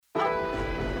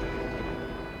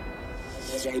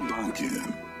Stay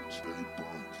bunkin'.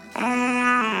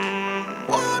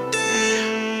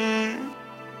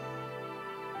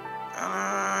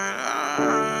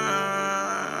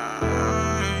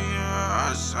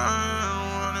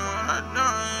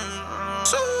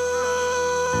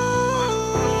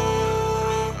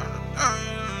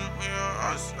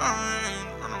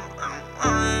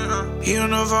 You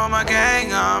know for my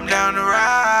gang, I'm down to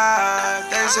ride.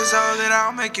 This is all that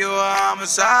I'll make you a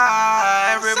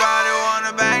homicide. Everybody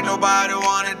wanna bang, nobody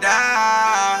wanna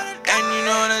die. And you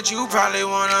know that you probably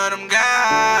one of them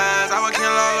guys. I would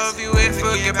kill all of you if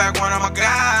you get back one of my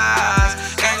guys.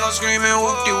 Gang gon' screaming,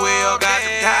 whoop-de, we all got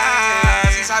the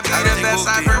ties. Since I be the best,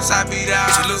 I first, I be the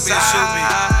outside.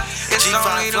 It's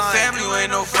only the family, you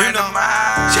ain't no friend of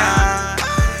mine.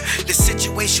 The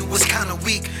situation was kinda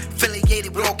weak,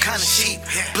 affiliated with all kind of sheep.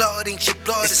 Blood ain't your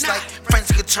blood, it's like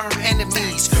friends could turn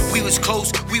enemies. We was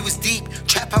close, we was deep,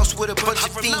 trap house with a bunch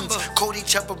of fiends. Called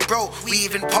each other bro, we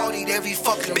even partied every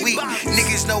fucking week.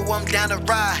 Niggas know I'm down to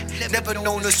ride, never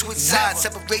known to switch sides.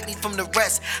 Separate me from the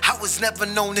rest, I was never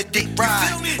known to dick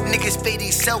ride. Niggas fade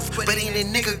theyself, but ain't a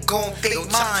nigga gon'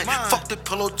 fade mine. Fuck the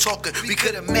pillow talker, we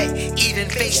could've met, even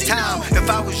FaceTime. If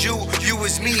I was you, you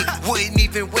was me, wouldn't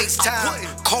even waste time.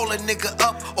 Call a nigga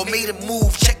up or made a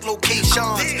move, check locations.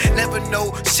 Never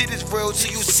know, shit is real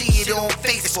till you see it on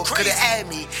Facebook. Could've added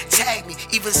me, tagged me,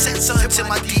 even sent something to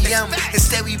my DM.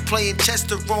 Instead we playing chess,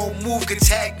 the wrong move could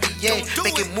tag me in.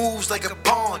 Making moves like a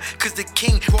pawn, cause the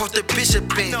king brought the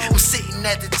bishop in. I'm sitting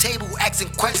at the table asking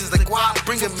questions like why I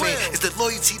bring him in. Is the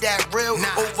loyalty that real?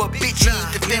 Over bitch, you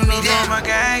need to defend me then. My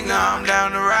gang, I'm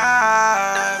down to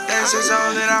ride. This is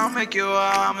all that I'll make you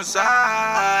a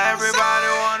homicide. Everybody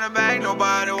wanna bang,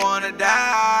 nobody wanna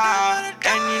die.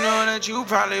 And you know that you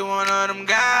probably one of them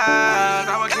guys.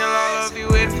 I would kill all of you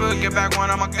if you get back one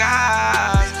of my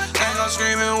guys. Ain't no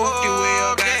screaming, whoop-de, we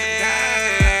all got the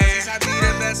ties. I be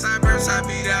the best, I burst, I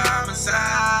be the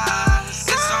homicide.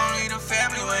 It's only the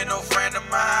family, you ain't no friend of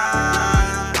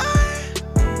mine.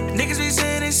 Niggas be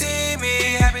saying they see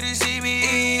me, happy to see me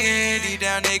eating. Deep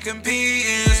down they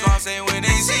competing, so I'm saying when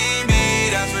they see me,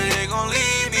 that's where they gon'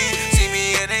 leave me. See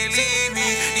me and they leave me.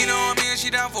 You know I'm here, she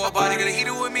down for a body. Gotta eat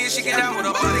it with me and she get down with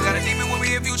her body. Got a demon with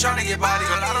me if you tryna get body.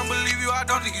 Girl, I don't believe you, I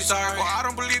don't think you sorry. Well, I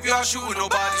don't believe you, I'll shoot with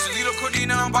nobody. So little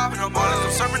Cordina, I'm popping her mollies.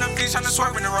 I'm serving them fish, I'm just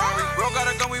swerving the Rari. Bro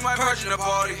got a gun, we might purge in the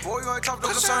party. Boy, you ain't talk, no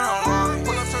concern on Rari.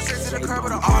 Pull up so straight to the curb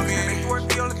with an army. Make work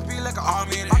be only can be like an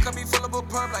army. I could be full of a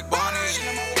perp like Bonnie. She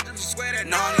know my work, she swear that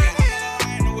Nani.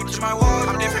 My wardrobe.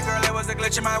 I'm different, girl, there was a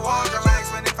glitch in my wardrobe. I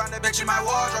explained they found a bitch in my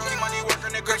wardrobe. Keep money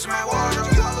working, the grips in my wardrobe.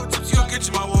 You all tips, you'll get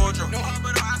to my wardrobe. No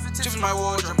but no outfit tips in my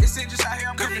wardrobe. It's just out here,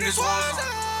 I'm gripping this wardrobe.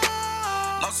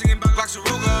 Lost singing back box of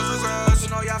Rugas.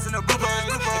 You know y'all in the bloopers.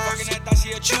 If I can that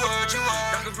she a chewer.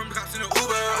 Ducking from cops in the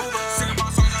Uber. Singing my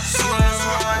songs, I'm sure.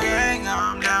 My gang,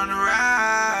 I'm down to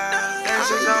ride. This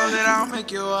is all that I'll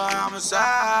make you a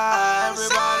homicide.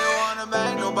 Everybody wanna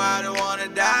bang, nobody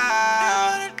wanna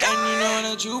die.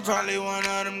 You probably one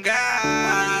of them guys.